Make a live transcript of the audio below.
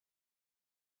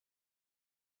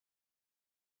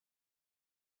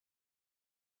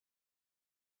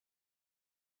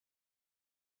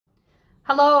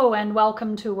Hello and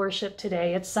welcome to worship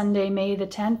today. It's Sunday, May the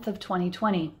 10th of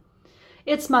 2020.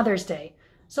 It's Mother's Day,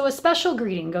 so a special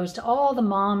greeting goes to all the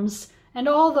moms and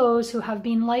all those who have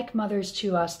been like mothers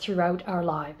to us throughout our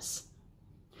lives.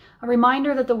 A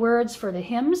reminder that the words for the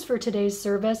hymns for today's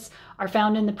service are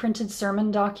found in the printed sermon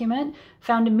document,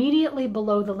 found immediately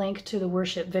below the link to the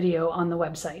worship video on the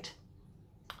website.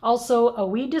 Also, a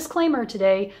wee disclaimer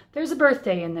today, there's a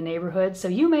birthday in the neighborhood, so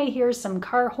you may hear some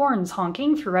car horns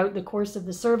honking throughout the course of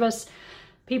the service.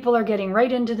 People are getting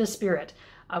right into the spirit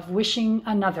of wishing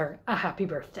another a happy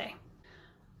birthday.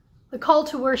 The call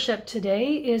to worship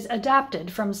today is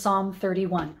adapted from Psalm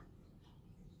 31.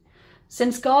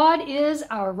 Since God is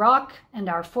our rock and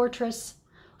our fortress,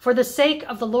 for the sake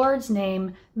of the Lord's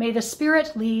name, may the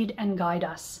Spirit lead and guide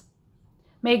us.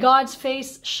 May God's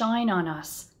face shine on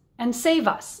us and save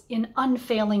us in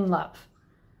unfailing love.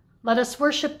 Let us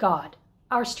worship God,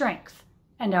 our strength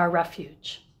and our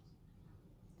refuge.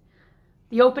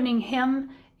 The opening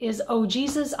hymn is O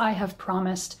Jesus, I Have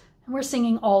Promised, and we're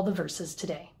singing all the verses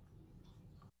today.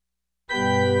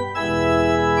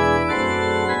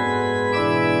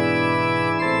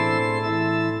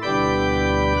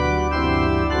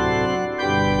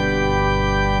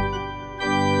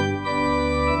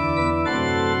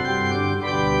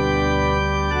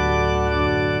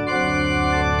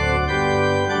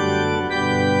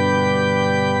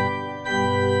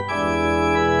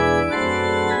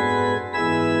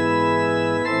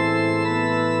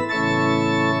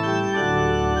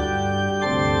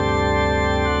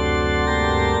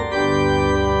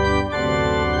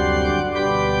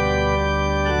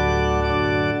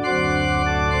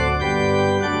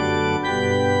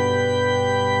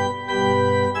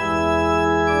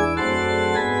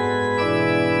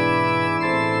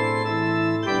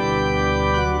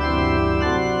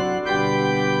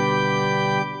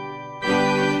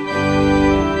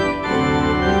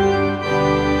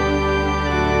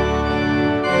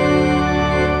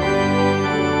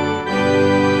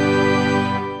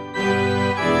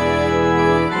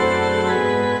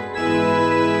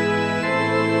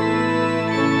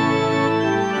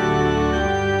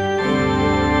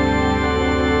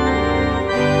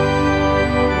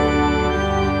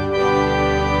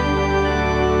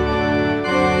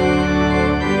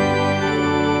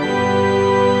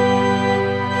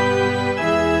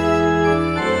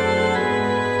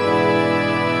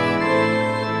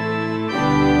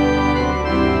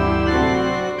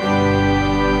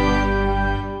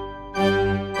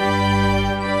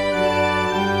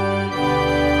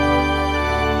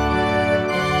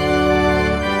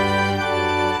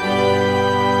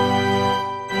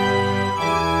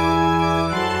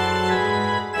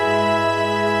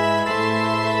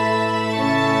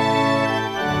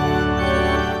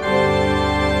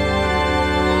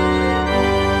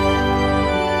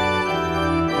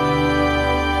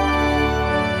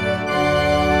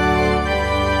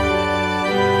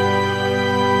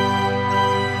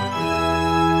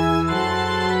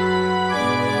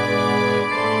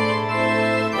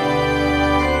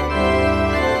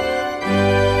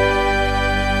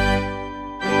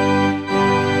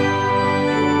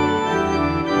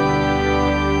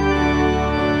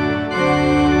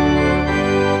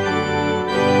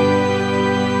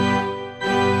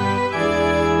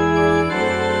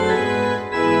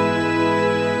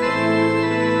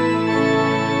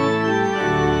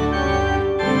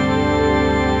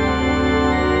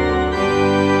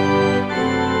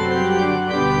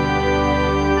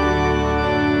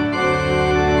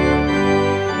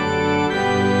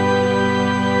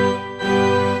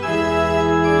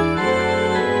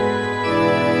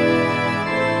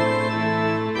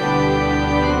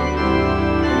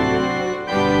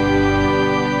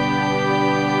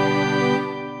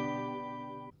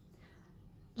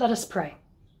 Let us pray.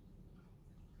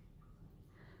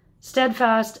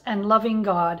 Steadfast and loving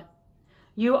God,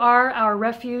 you are our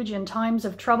refuge in times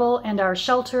of trouble and our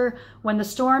shelter when the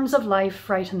storms of life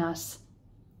frighten us.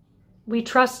 We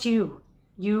trust you,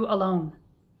 you alone.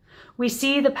 We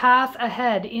see the path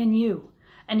ahead in you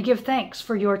and give thanks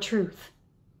for your truth.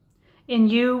 In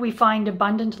you we find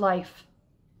abundant life,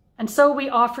 and so we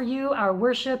offer you our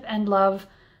worship and love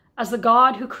as the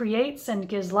God who creates and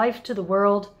gives life to the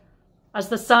world, as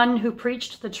the Son who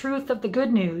preached the truth of the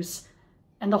good news,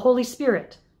 and the Holy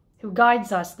Spirit who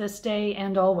guides us this day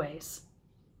and always.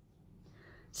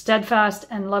 Steadfast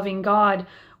and loving God,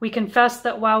 we confess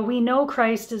that while we know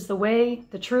Christ is the way,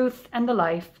 the truth, and the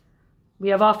life, we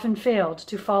have often failed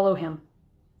to follow him.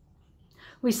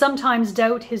 We sometimes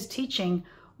doubt his teaching,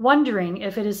 wondering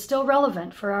if it is still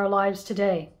relevant for our lives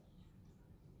today.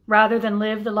 Rather than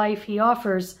live the life he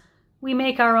offers, we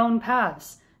make our own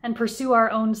paths and pursue our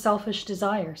own selfish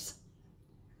desires.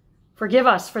 Forgive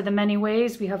us for the many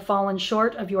ways we have fallen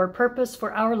short of your purpose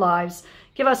for our lives.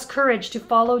 Give us courage to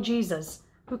follow Jesus,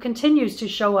 who continues to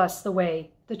show us the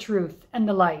way, the truth, and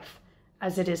the life,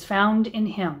 as it is found in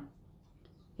him.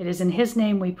 It is in his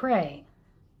name we pray.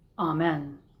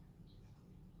 Amen.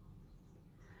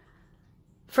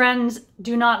 Friends,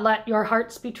 do not let your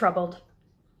hearts be troubled.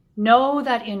 Know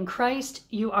that in Christ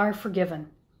you are forgiven.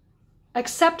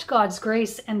 Accept God's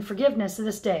grace and forgiveness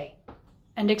this day,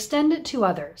 and extend it to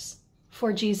others,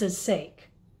 for Jesus' sake.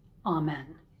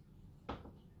 Amen.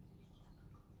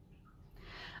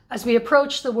 As we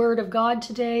approach the Word of God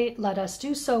today, let us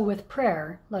do so with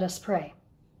prayer. Let us pray.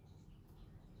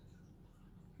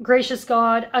 Gracious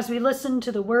God, as we listen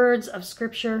to the words of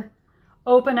Scripture,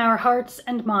 open our hearts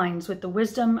and minds with the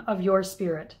wisdom of your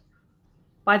Spirit.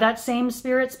 By that same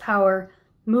Spirit's power,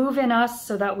 move in us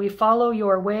so that we follow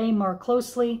your way more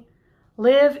closely,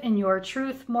 live in your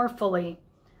truth more fully,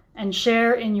 and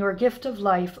share in your gift of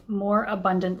life more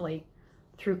abundantly,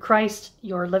 through Christ,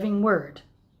 your living word.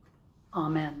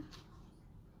 Amen.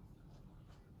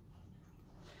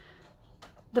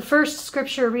 The first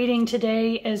scripture reading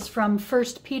today is from 1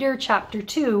 Peter chapter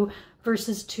 2,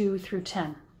 verses 2 through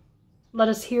 10. Let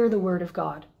us hear the word of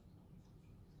God.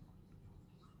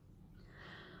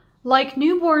 Like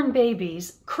newborn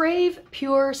babies, crave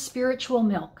pure spiritual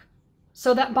milk,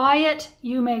 so that by it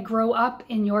you may grow up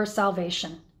in your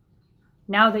salvation,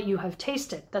 now that you have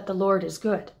tasted that the Lord is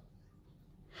good.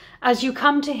 As you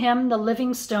come to him, the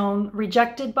living stone,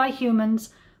 rejected by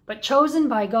humans, but chosen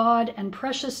by God and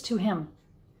precious to him,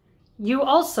 you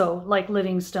also, like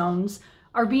living stones,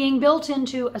 are being built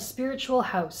into a spiritual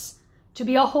house, to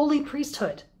be a holy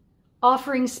priesthood,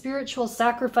 offering spiritual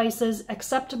sacrifices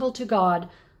acceptable to God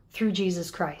through Jesus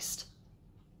Christ.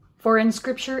 For in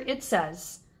Scripture it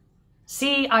says,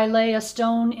 "See, I lay a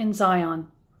stone in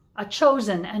Zion, a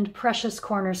chosen and precious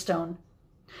cornerstone,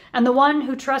 and the one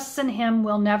who trusts in him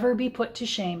will never be put to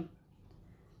shame."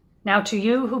 Now to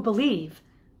you who believe,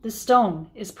 the stone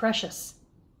is precious.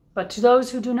 But to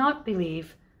those who do not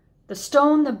believe, the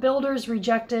stone the builders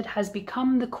rejected has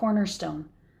become the cornerstone,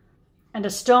 and a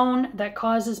stone that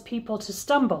causes people to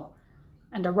stumble,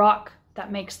 and a rock that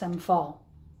makes them fall.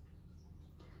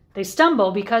 They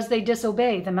stumble because they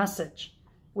disobey the message,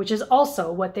 which is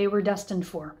also what they were destined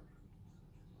for.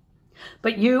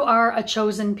 But you are a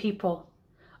chosen people,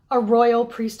 a royal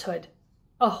priesthood,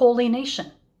 a holy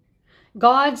nation,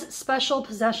 God's special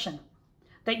possession,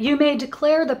 that you may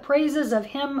declare the praises of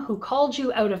him who called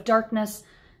you out of darkness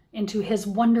into his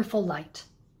wonderful light.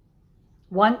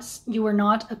 Once you were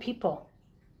not a people,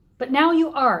 but now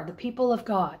you are the people of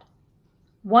God.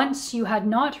 Once you had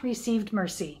not received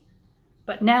mercy,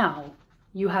 but now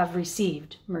you have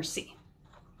received mercy.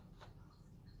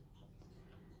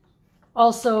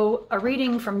 Also, a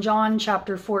reading from John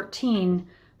chapter 14,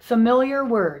 familiar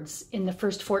words in the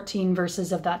first 14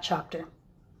 verses of that chapter.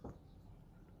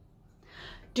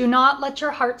 Do not let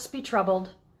your hearts be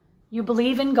troubled. You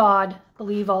believe in God,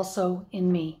 believe also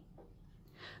in me.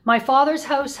 My Father's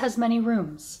house has many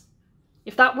rooms.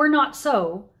 If that were not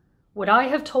so, would I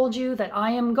have told you that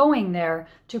I am going there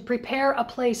to prepare a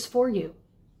place for you?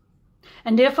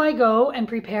 And if I go and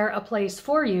prepare a place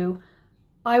for you,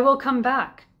 I will come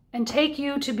back and take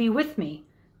you to be with me,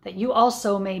 that you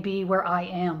also may be where I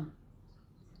am.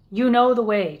 You know the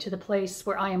way to the place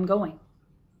where I am going.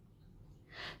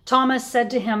 Thomas said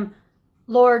to him,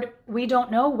 Lord, we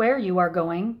don't know where you are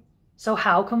going, so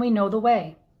how can we know the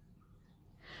way?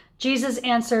 Jesus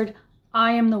answered,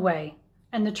 I am the way,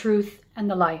 and the truth, and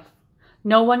the life.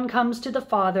 No one comes to the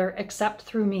Father except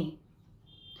through me.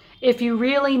 If you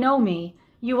really know me,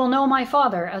 you will know my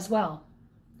Father as well.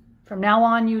 From now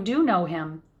on you do know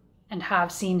him, and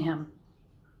have seen him.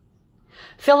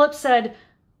 Philip said,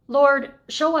 Lord,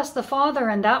 show us the Father,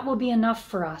 and that will be enough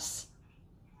for us.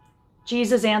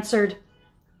 Jesus answered,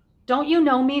 Don't you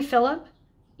know me, Philip,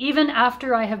 even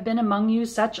after I have been among you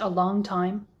such a long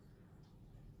time?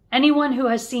 Anyone who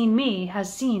has seen me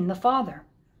has seen the Father.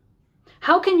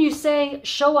 How can you say,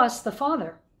 show us the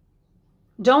Father?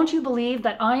 Don't you believe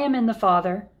that I am in the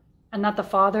Father, and that the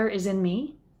Father is in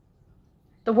me?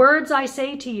 The words I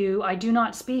say to you, I do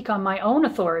not speak on my own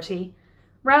authority.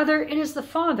 Rather, it is the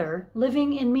Father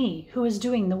living in me who is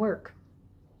doing the work.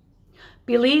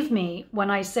 Believe me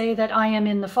when I say that I am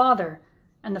in the Father,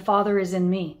 and the Father is in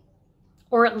me.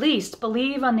 Or at least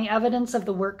believe on the evidence of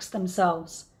the works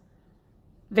themselves.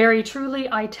 Very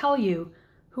truly I tell you,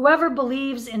 whoever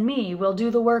believes in me will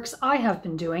do the works I have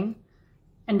been doing,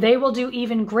 and they will do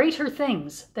even greater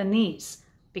things than these,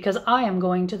 because I am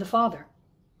going to the Father.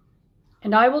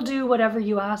 and I will do whatever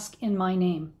you ask in my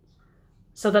name,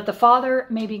 so that the Father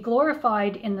may be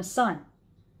glorified in the Son.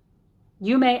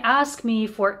 You may ask me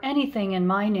for anything in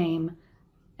my name,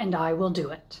 and I will do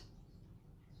it."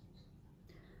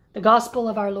 The Gospel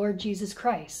of our Lord Jesus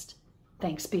Christ.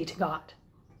 Thanks be to God.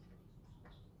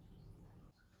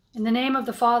 In the name of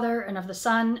the Father, and of the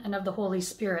Son, and of the Holy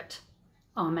Spirit.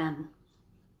 Amen.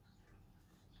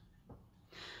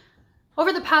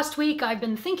 Over the past week, I've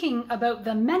been thinking about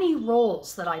the many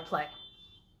roles that I play.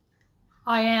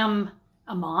 I am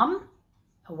a mom,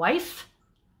 a wife,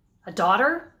 a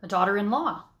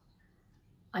daughter-in-law,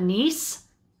 a niece,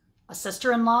 a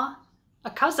sister-in-law,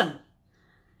 a cousin,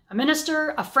 a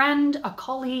minister, a friend, a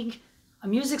colleague, a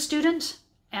music student,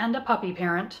 and a puppy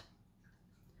parent.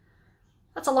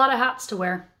 That's a lot of hats to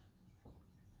wear.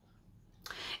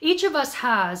 Each of us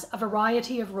has a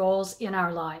variety of roles in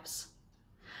our lives.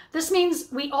 This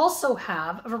means we also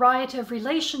have a variety of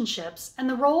relationships, and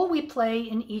the role we play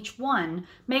in each one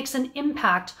makes an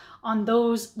impact on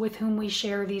those with whom we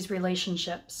share these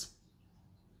relationships.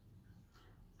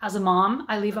 As a mom,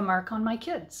 I leave a mark on my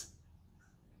kids.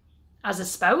 As a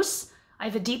spouse, I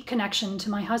have a deep connection to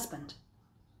my husband.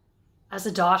 As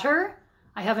a daughter,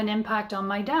 I have an impact on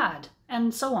my dad,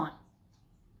 and so on.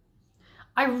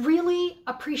 I really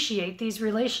appreciate these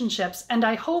relationships, and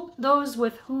I hope those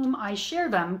with whom I share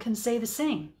them can say the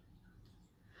same.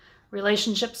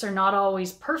 Relationships are not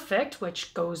always perfect,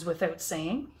 which goes without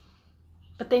saying,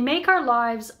 but they make our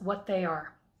lives what they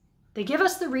are. They give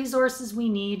us the resources we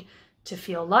need to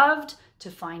feel loved,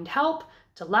 to find help,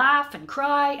 to laugh and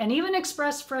cry, and even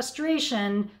express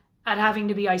frustration at having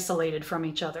to be isolated from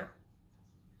each other.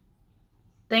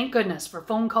 Thank goodness for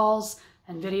phone calls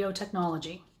and video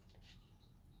technology.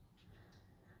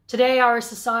 Today, our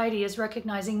society is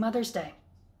recognizing Mother's Day.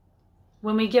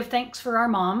 When we give thanks for our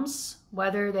moms,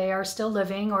 whether they are still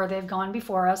living or they've gone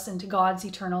before us into God's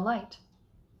eternal light.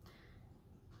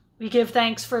 We give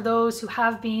thanks for those who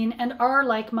have been and are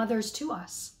like mothers to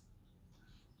us.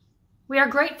 We are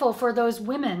grateful for those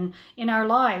women in our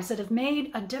lives that have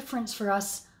made a difference for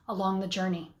us along the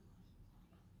journey.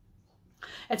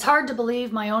 It's hard to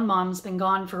believe my own mom's been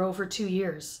gone for over 2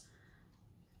 years.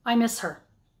 I miss her,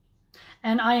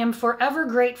 and I am forever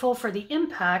grateful for the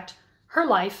impact her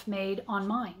life made on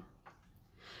mine.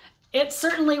 It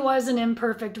certainly was an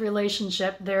imperfect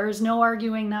relationship, there is no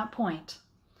arguing that point.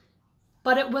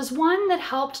 But it was one that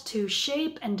helped to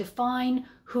shape and define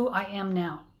who I am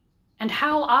now, and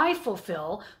how I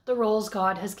fulfill the roles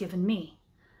God has given me.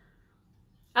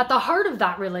 At the heart of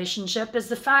that relationship is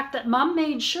the fact that Mom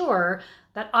made sure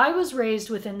that I was raised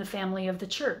within the family of the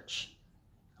church.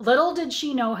 Little did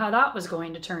she know how that was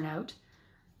going to turn out,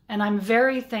 and I'm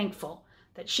very thankful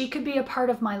that she could be a part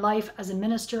of my life as a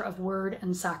minister of word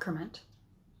and sacrament.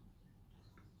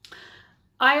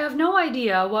 I have no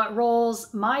idea what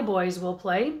roles my boys will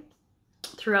play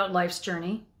throughout life's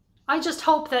journey. I just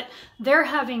hope that their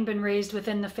having been raised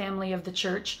within the family of the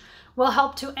church will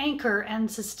help to anchor and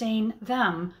sustain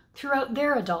them throughout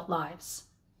their adult lives.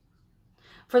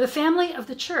 For the family of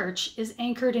the church is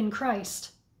anchored in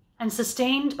Christ and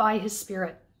sustained by his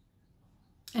Spirit.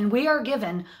 And we are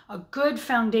given a good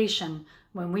foundation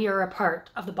when we are a part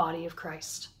of the body of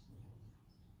Christ.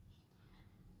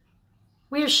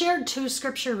 We have shared 2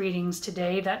 scripture readings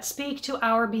today that speak to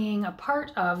our being a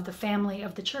part of the family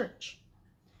of the church.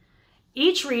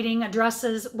 Each reading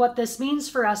addresses what this means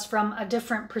for us from a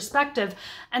different perspective,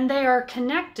 and they are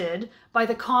connected by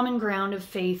the common ground of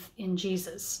faith in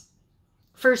Jesus.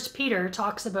 1 Peter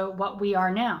talks about what we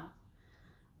are now.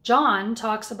 John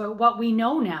talks about what we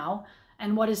know now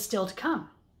and what is still to come.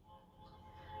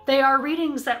 They are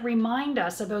readings that remind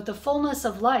us about the fullness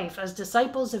of life as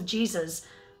disciples of Jesus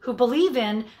who believe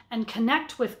in and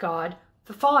connect with God,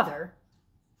 the Father,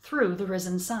 through the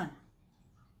risen Son.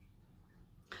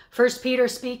 1 Peter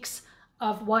speaks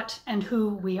of what and who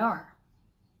we are.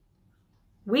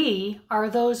 We are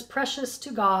those precious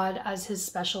to God as his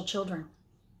special children.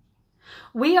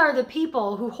 We are the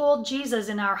people who hold Jesus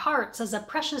in our hearts as a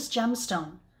precious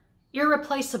gemstone,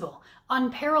 irreplaceable,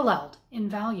 unparalleled in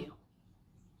value.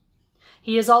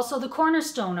 He is also the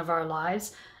cornerstone of our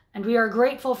lives, and we are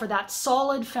grateful for that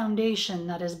solid foundation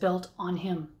that is built on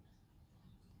him.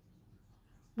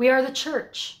 We are the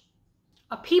church,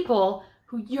 a people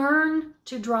who yearn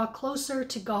to draw closer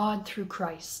to God through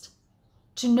Christ,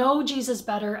 to know Jesus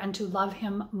better and to love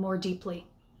him more deeply.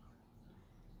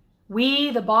 We,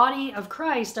 the body of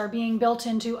Christ, are being built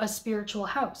into a spiritual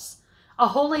house, a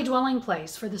holy dwelling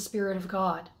place for the Spirit of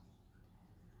God.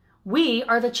 We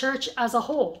are the church as a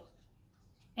whole,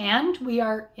 and we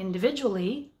are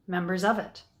individually members of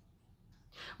it.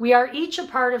 We are each a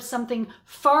part of something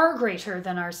far greater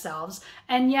than ourselves,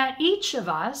 and yet each of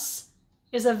us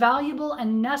is a valuable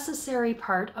and necessary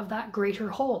part of that greater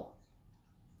whole.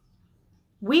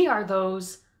 We are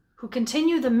those who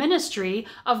continue the ministry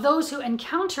of those who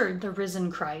encountered the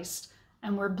risen Christ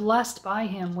and were blessed by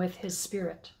him with his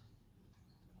Spirit.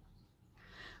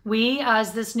 We,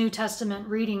 as this New Testament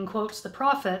reading quotes the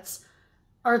prophets,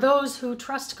 are those who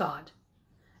trust God,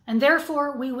 and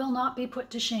therefore we will not be put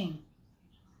to shame.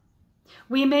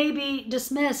 We may be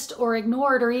dismissed or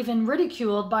ignored or even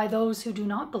ridiculed by those who do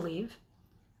not believe,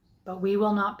 but we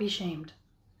will not be shamed.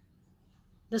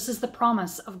 This is the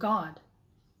promise of God,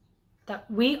 that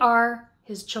we are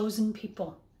his chosen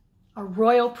people, a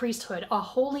royal priesthood, a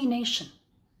holy nation.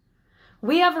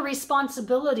 We have a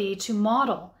responsibility to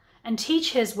model and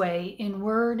teach his way in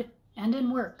word and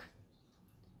in work.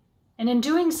 And in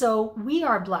doing so, we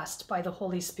are blessed by the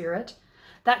Holy Spirit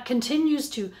that continues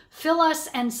to fill us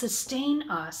and sustain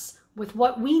us with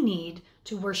what we need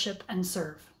to worship and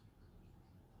serve.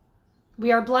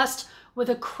 We are blessed with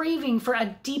a craving for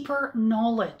a deeper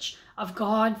knowledge of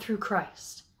God through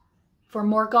Christ, for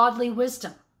more godly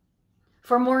wisdom,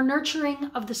 for more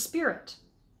nurturing of the Spirit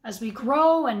as we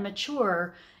grow and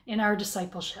mature in our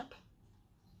discipleship.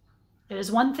 It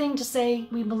is one thing to say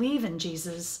we believe in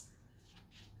Jesus.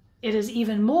 It is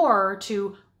even more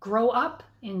to grow up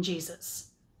in Jesus,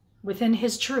 within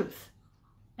his truth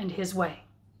and his way.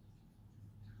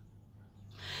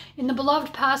 In the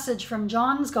beloved passage from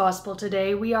John's Gospel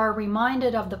today, we are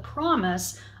reminded of the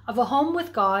promise of a home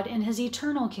with God in his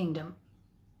eternal kingdom.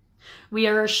 We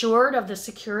are assured of the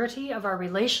security of our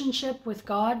relationship with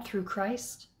God through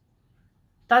Christ.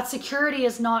 That security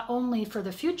is not only for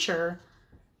the future,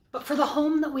 but for the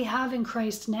home that we have in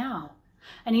Christ now.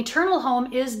 An eternal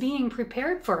home is being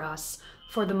prepared for us.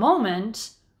 For the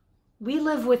moment, we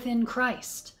live within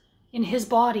Christ, in his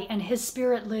body, and his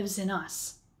Spirit lives in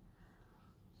us.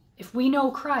 If we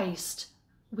know Christ,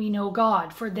 we know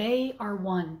God, for they are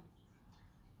one.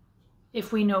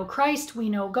 If we know Christ, we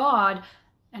know God,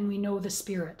 and we know the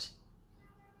Spirit,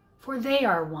 for they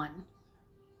are one.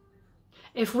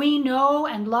 If we know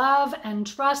and love and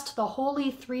trust the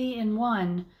Holy Three in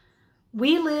One,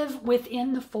 we live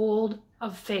within the fold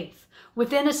of faith,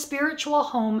 within a spiritual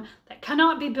home that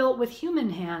cannot be built with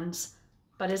human hands,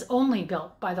 but is only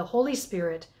built by the Holy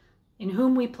Spirit, in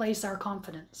whom we place our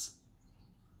confidence.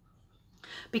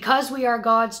 Because we are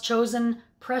God's chosen,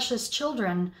 precious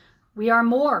children, we are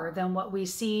more than what we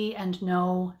see and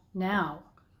know now.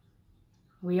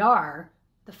 We are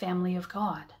the family of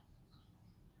God.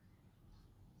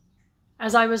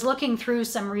 As I was looking through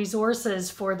some resources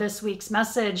for this week's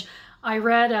message, I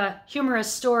read a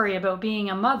humorous story about being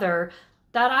a mother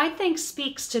that I think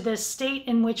speaks to this state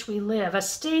in which we live, a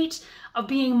state of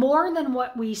being more than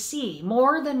what we see,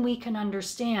 more than we can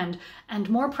understand, and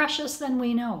more precious than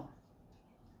we know.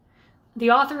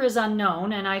 The author is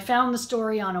unknown, and I found the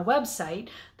story on a website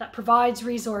that provides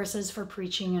resources for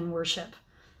preaching and worship.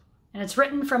 And it's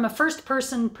written from a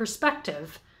first-person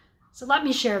perspective, so let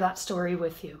me share that story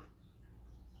with you.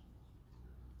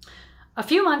 A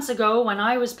few months ago, when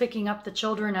I was picking up the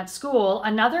children at school,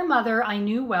 another mother I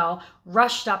knew well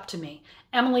rushed up to me.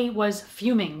 Emily was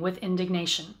fuming with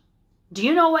indignation. "Do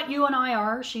you know what you and I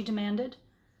are?" she demanded.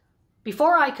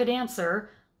 Before I could answer,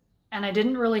 and I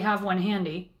didn't really have one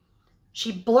handy,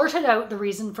 she blurted out the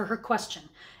reason for her question.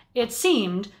 It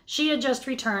seemed she had just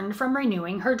returned from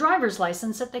renewing her driver's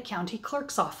license at the county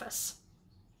clerk's office.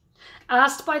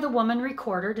 Asked by the woman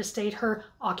recorder to state her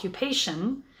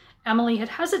occupation, Emily had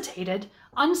hesitated,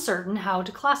 uncertain how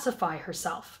to classify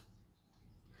herself.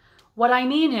 "What I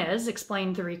mean is,"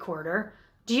 explained the recorder,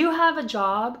 "do you have a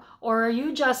job, or are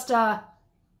you just a—"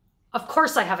 "Of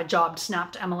course I have a job,"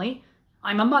 snapped Emily.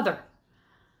 "I'm a mother."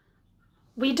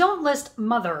 "We don't list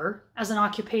mother as an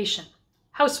occupation.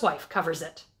 Housewife covers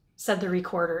it," said the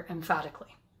recorder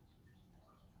emphatically.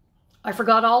 I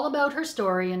forgot all about her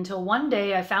story until one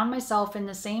day I found myself in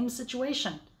the same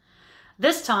situation.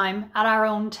 This time at our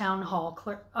own town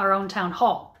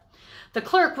hall. The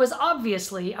clerk was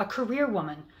obviously a career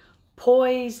woman,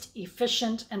 poised,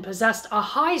 efficient, and possessed a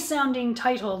high-sounding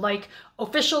title like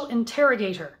official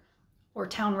interrogator or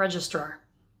town registrar.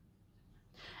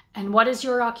 "And what is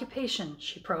your occupation?"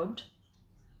 she probed.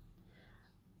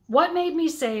 What made me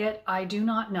say it, I do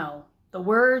not know. The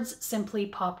words simply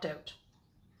popped out.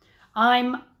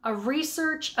 "I'm a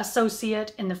research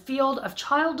associate in the field of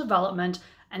child development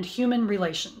and human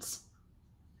relations."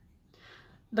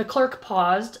 The clerk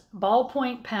paused,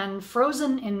 ballpoint pen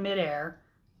frozen in midair,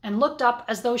 and looked up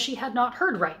as though she had not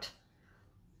heard right.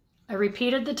 I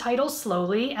repeated the title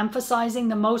slowly, emphasizing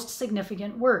the most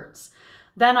significant words.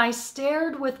 Then I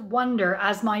stared with wonder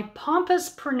as my pompous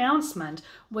pronouncement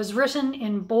was written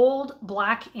in bold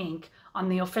black ink on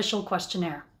the official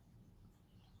questionnaire.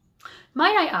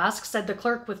 "Might I ask," said the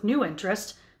clerk with new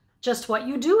interest, "just what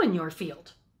you do in your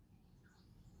field?"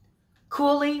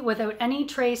 Coolly, without any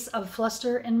trace of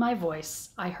fluster in my voice,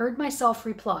 I heard myself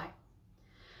reply,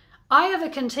 "I have a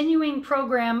continuing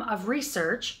program of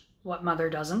research," what mother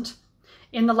doesn't,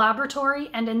 "in the laboratory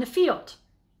and in the field."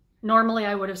 Normally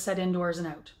I would have said indoors and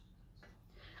out.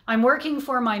 "I'm working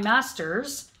for my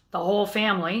master's, the whole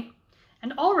family,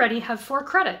 and already have 4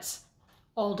 credits,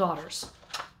 all daughters.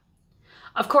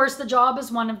 Of course, the job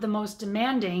is one of the most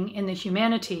demanding in the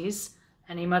humanities.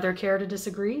 Any mother care to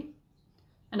disagree?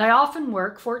 And I often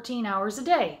work 14 hours a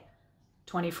day.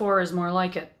 24 is more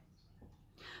like it.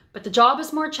 But the job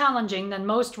is more challenging than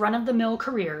most run-of-the-mill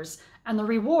careers, and the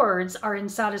rewards are in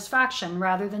satisfaction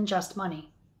rather than just money."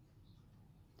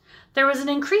 There was an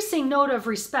increasing note of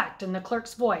respect in the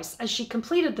clerk's voice as she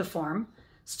completed the form,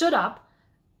 stood up,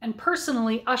 and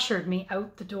personally ushered me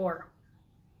out the door.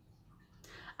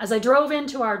 As I drove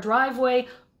into our driveway,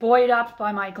 buoyed up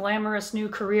by my glamorous new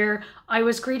career, I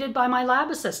was greeted by my lab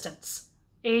assistants,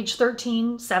 age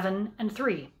 13, 7, and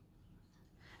 3.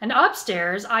 And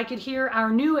upstairs, I could hear our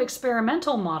new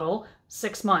experimental model,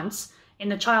 6 months, in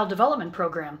the child development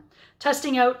program,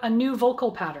 testing out a new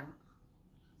vocal pattern.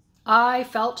 I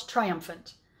felt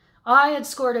triumphant. I had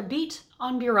scored a beat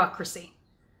on bureaucracy,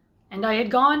 and I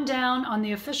had gone down on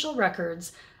the official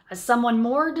records as someone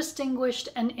more distinguished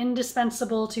and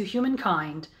indispensable to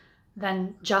humankind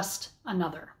than just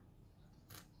another.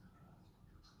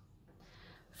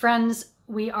 Friends,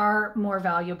 we are more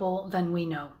valuable than we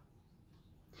know.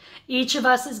 Each of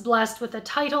us is blessed with a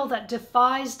title that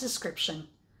defies description,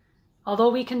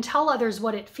 although we can tell others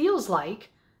what it feels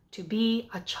like to be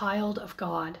a child of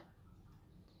God.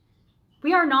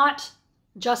 We are not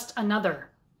just another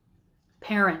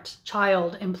parent,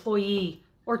 child, employee,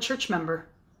 or church member.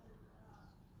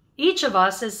 Each of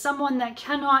us is someone that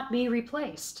cannot be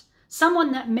replaced,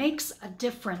 someone that makes a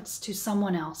difference to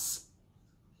someone else.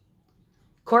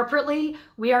 Corporately,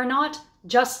 we are not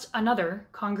just another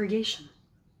congregation.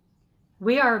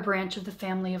 We are a branch of the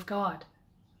family of God,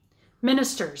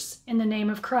 ministers in the name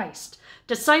of Christ,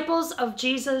 disciples of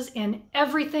Jesus in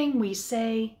everything we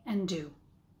say and do.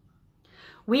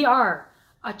 We are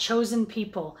a chosen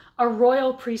people, a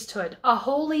royal priesthood, a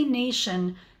holy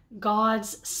nation,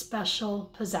 God's special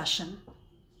possession.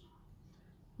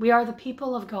 We are the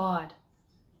people of God,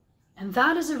 and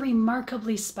that is a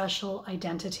remarkably special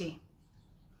identity.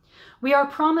 We are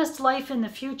promised life in the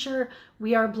future.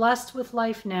 We are blessed with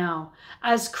life now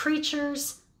as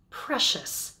creatures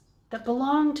precious that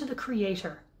belong to the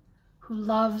Creator who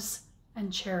loves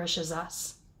and cherishes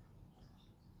us.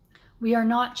 We are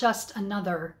not just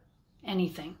another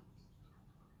anything.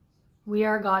 We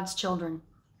are God's children.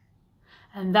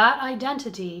 And that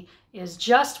identity is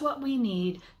just what we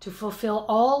need to fulfill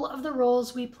all of the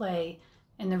roles we play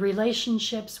in the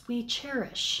relationships we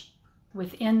cherish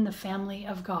within the family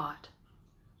of God.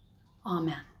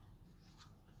 Amen.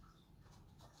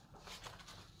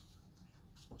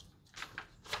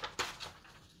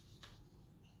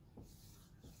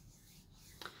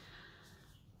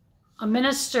 A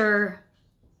minister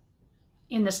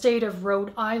in the state of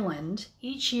Rhode Island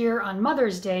each year on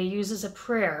Mother's Day uses a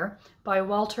prayer by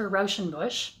Walter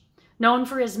Rauschenbusch, known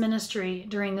for his ministry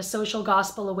during the social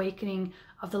gospel awakening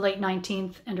of the late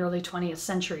 19th and early 20th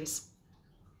centuries.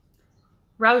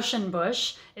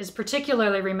 Rauschenbusch is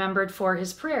particularly remembered for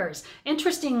his prayers.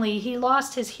 Interestingly, he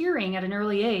lost his hearing at an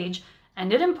early age,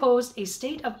 and it imposed a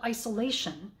state of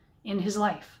isolation in his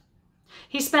life.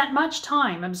 He spent much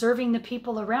time observing the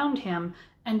people around him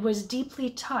and was deeply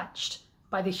touched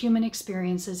by the human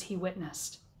experiences he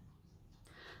witnessed.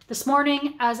 This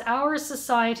morning, as our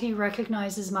society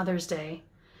recognizes Mother's Day,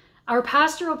 our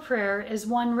pastoral prayer is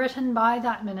one written by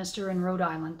that minister in Rhode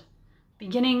Island,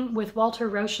 beginning with Walter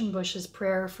Rauschenbusch's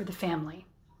prayer for the family.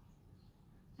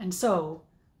 And so,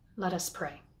 let us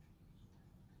pray.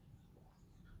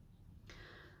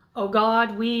 O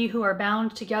God, we who are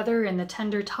bound together in the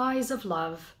tender ties of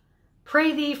love,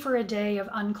 pray thee for a day of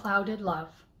unclouded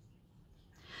love.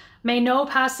 May no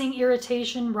passing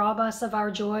irritation rob us of our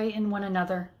joy in one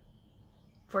another.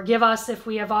 Forgive us if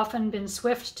we have often been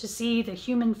swift to see the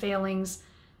human failings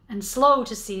and slow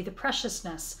to see the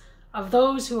preciousness of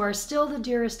those who are still the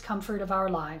dearest comfort of our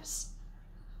lives.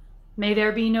 May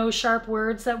there be no sharp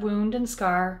words that wound and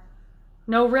scar,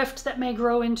 no rift that may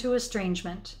grow into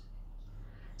estrangement.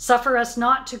 Suffer us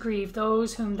not to grieve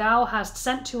those whom thou hast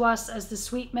sent to us as the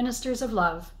sweet ministers of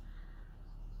love.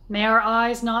 May our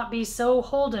eyes not be so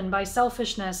holden by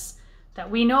selfishness that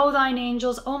we know thine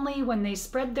angels only when they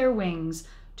spread their wings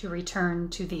to return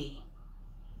to thee.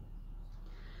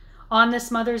 On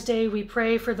this Mother's Day, we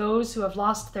pray for those who have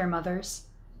lost their mothers,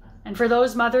 and for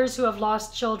those mothers who have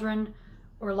lost children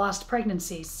or lost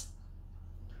pregnancies.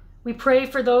 We pray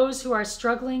for those who are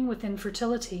struggling with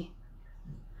infertility.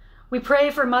 We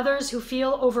pray for mothers who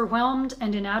feel overwhelmed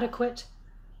and inadequate,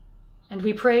 and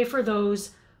we pray for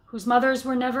those whose mothers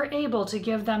were never able to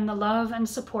give them the love and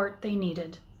support they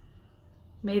needed.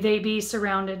 May they be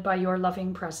surrounded by your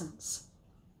loving presence.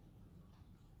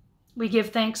 We give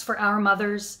thanks for our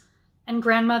mothers and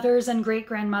grandmothers and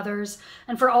great-grandmothers,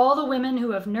 and for all the women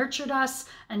who have nurtured us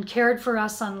and cared for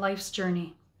us on life's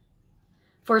journey.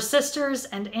 For sisters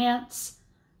and aunts,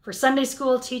 for Sunday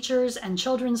school teachers and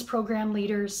children's program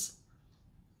leaders.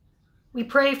 We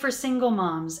pray for single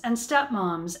moms and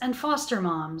stepmoms and foster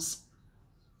moms.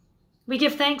 We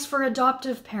give thanks for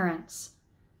adoptive parents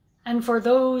and for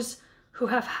those who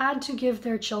have had to give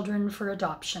their children for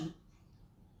adoption.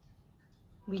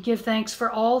 We give thanks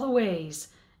for all the ways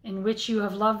in which you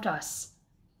have loved us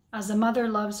as a mother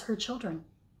loves her children.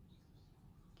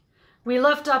 We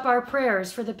lift up our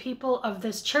prayers for the people of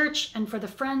this church and for the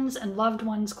friends and loved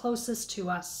ones closest to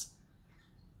us.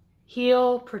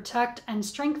 Heal, protect, and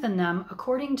strengthen them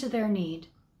according to their need.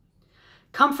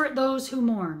 Comfort those who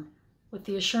mourn with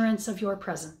the assurance of your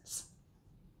presence.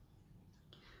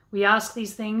 We ask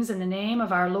these things in the name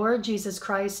of our Lord Jesus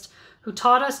Christ, who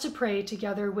taught us to pray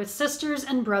together with sisters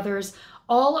and brothers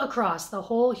all across the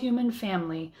whole human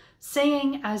family,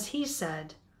 saying as he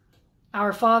said,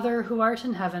 Our Father who art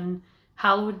in heaven,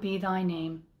 hallowed be thy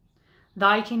name.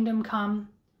 Thy kingdom come,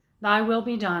 thy will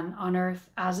be done on earth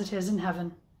as it is in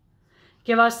heaven.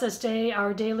 Give us this day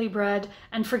our daily bread,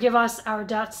 and forgive us our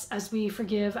debts as we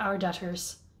forgive our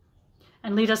debtors.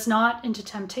 And lead us not into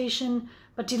temptation,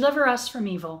 but deliver us from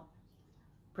evil.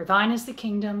 For thine is the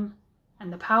kingdom,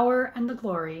 and the power, and the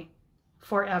glory,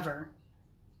 forever.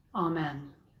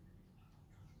 Amen.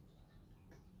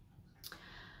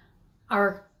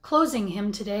 Our closing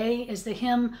hymn today is the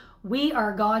hymn, We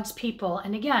Are God's People,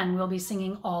 and again, we'll be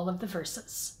singing all of the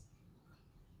verses.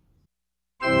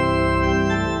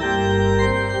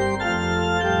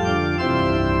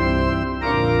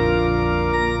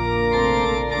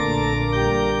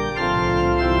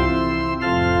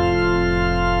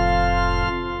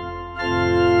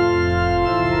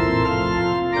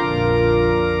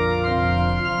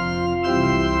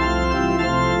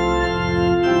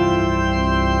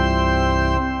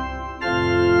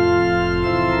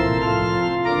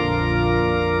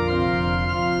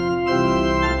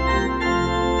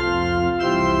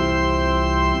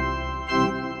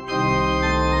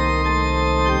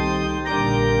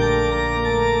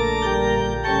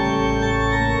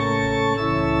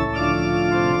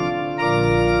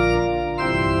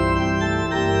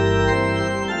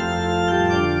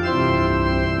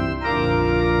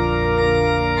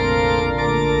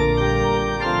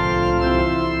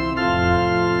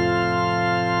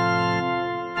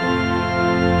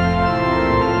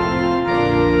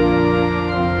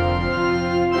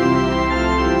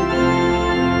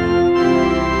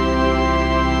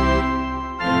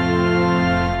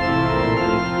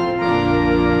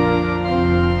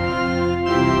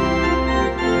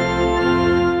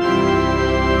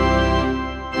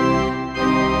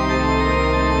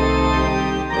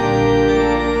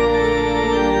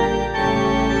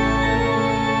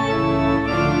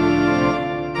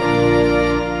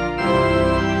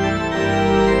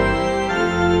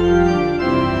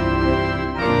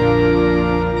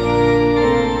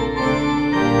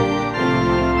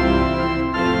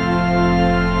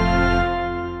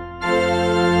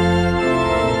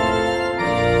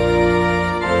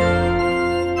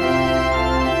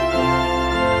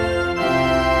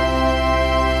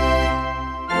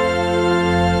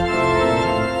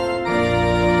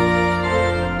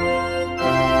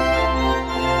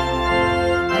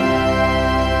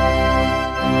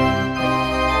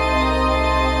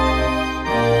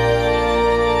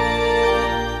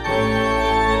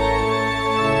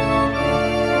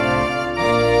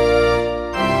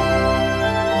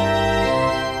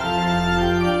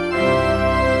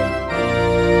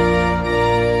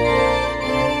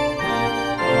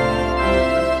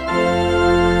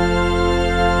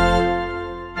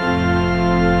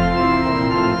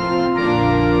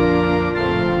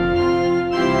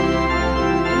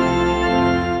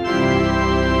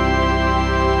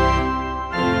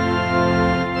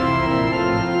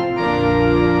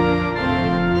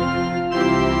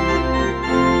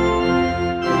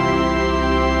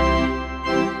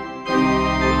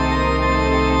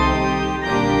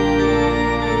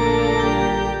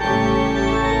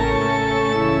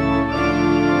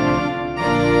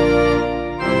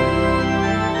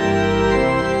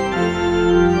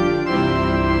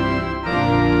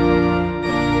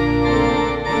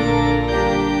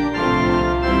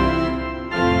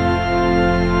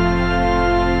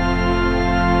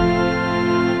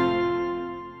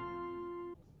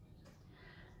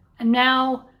 And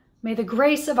now, may the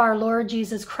grace of our Lord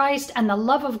Jesus Christ and the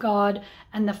love of God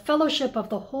and the fellowship of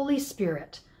the Holy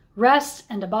Spirit rest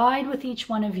and abide with each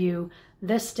one of you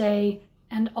this day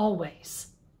and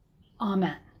always.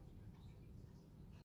 Amen.